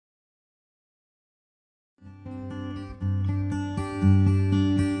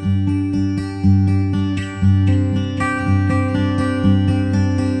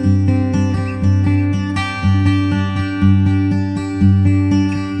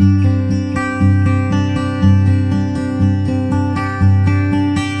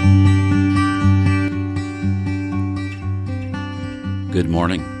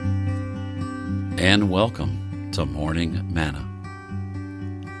morning, and welcome to Morning Manna.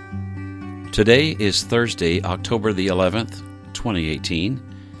 Today is Thursday, October the 11th, 2018,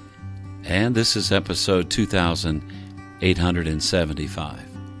 and this is episode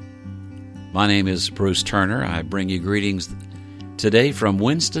 2875. My name is Bruce Turner. I bring you greetings today from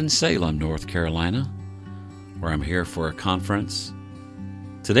Winston-Salem, North Carolina, where I'm here for a conference.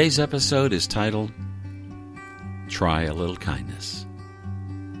 Today's episode is titled, Try a Little Kindness.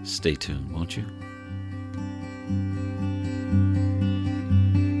 Stay tuned, won't you?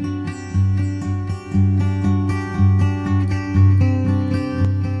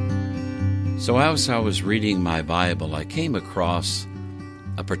 So as I was reading my Bible, I came across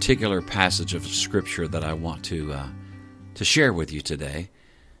a particular passage of Scripture that I want to share with you today.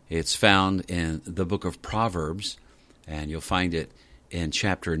 It's found in the book of Proverbs, and you'll find it in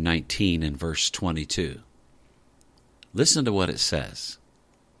chapter 19 and verse 22. Listen to what it says.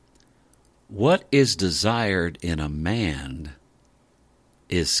 What is desired in a man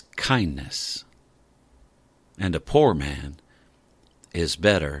is kindness, and a poor man is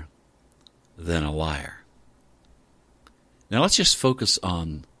better than a liar. Now let's just focus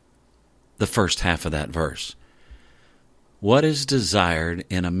on the first half of that verse. What is desired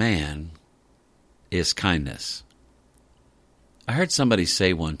in a man is kindness. I heard somebody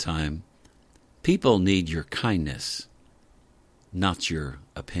say one time, people need your kindness, not your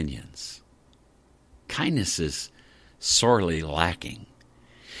opinions. Kindness is sorely lacking.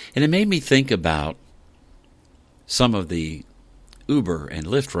 And it made me think about some of the Uber and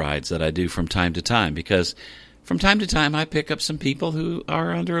Lyft rides that I do from time to time, because from time to time I pick up some people who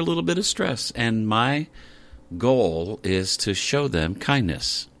are under a little bit of stress, and my goal is to show them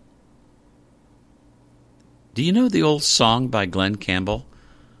kindness. Do you know the old song by Glenn Campbell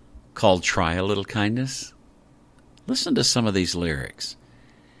called Try a Little Kindness? Listen to some of these lyrics.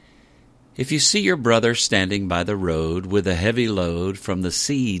 If you see your brother standing by the road with a heavy load from the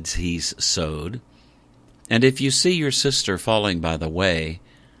seeds he's sowed, and if you see your sister falling by the way,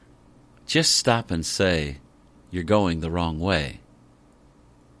 just stop and say, you're going the wrong way.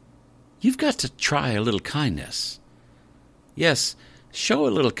 You've got to try a little kindness. Yes, show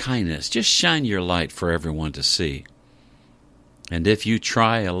a little kindness. Just shine your light for everyone to see. And if you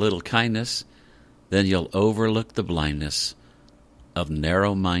try a little kindness, then you'll overlook the blindness of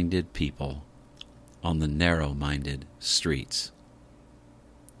narrow-minded people on the narrow-minded streets.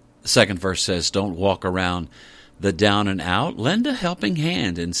 The second verse says, don't walk around the down and out. Lend a helping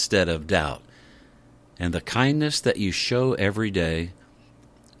hand instead of doubt. And the kindness that you show every day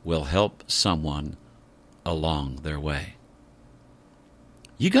will help someone along their way.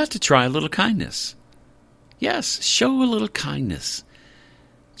 You got to try a little kindness. Yes, show a little kindness.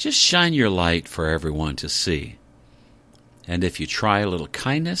 Just shine your light for everyone to see. And if you try a little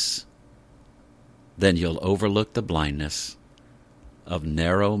kindness, then you'll overlook the blindness of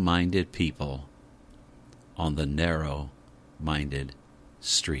narrow-minded people on the narrow-minded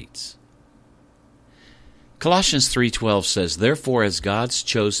streets. Colossians 3:12 says, therefore, as God's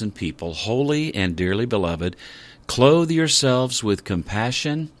chosen people, holy and dearly beloved, clothe yourselves with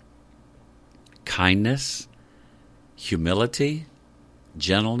compassion, kindness, humility,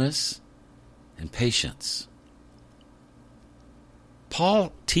 gentleness, and patience.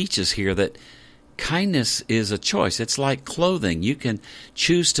 Paul teaches here that kindness is a choice. It's like clothing. You can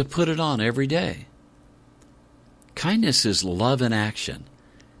choose to put it on every day. Kindness is love in action.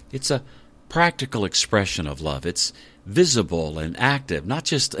 It's a practical expression of love. It's visible and active, not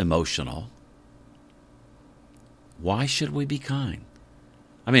just emotional. Why should we be kind?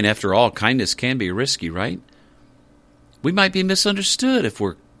 I mean, after all, kindness can be risky, right? We might be misunderstood if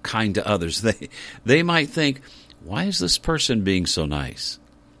we're kind to others. They might think, why is this person being so nice?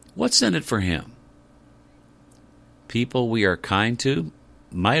 What's in it for him? People we are kind to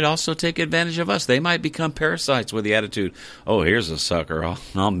might also take advantage of us. They might become parasites with the attitude, oh, here's a sucker.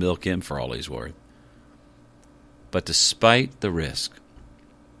 I'll milk him for all he's worth. But despite the risk,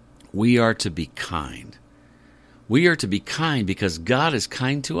 we are to be kind. We are to be kind because God is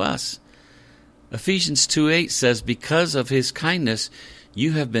kind to us. Ephesians 2:8 says, because of his kindness,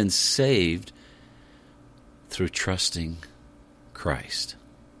 you have been saved through trusting Christ.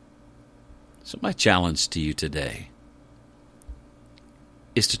 So my challenge to you today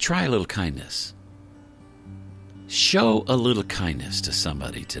is to try a little kindness. Show a little kindness to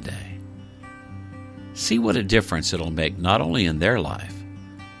somebody today. See what a difference it'll make, not only in their life,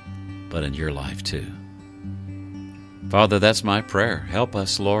 but in your life too. Father, that's my prayer. Help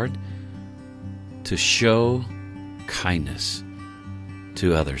us, Lord, to show kindness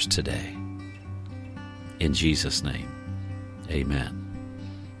to others today. In Jesus' name, amen.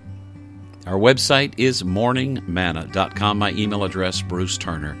 Our website is morningmanna.com. My email address,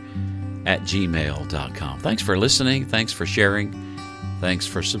 bruceturner@gmail.com. Thanks for listening. Thanks for sharing. Thanks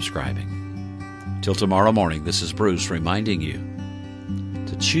for subscribing. Till tomorrow morning, this is Bruce reminding you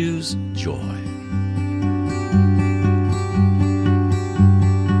to choose joy.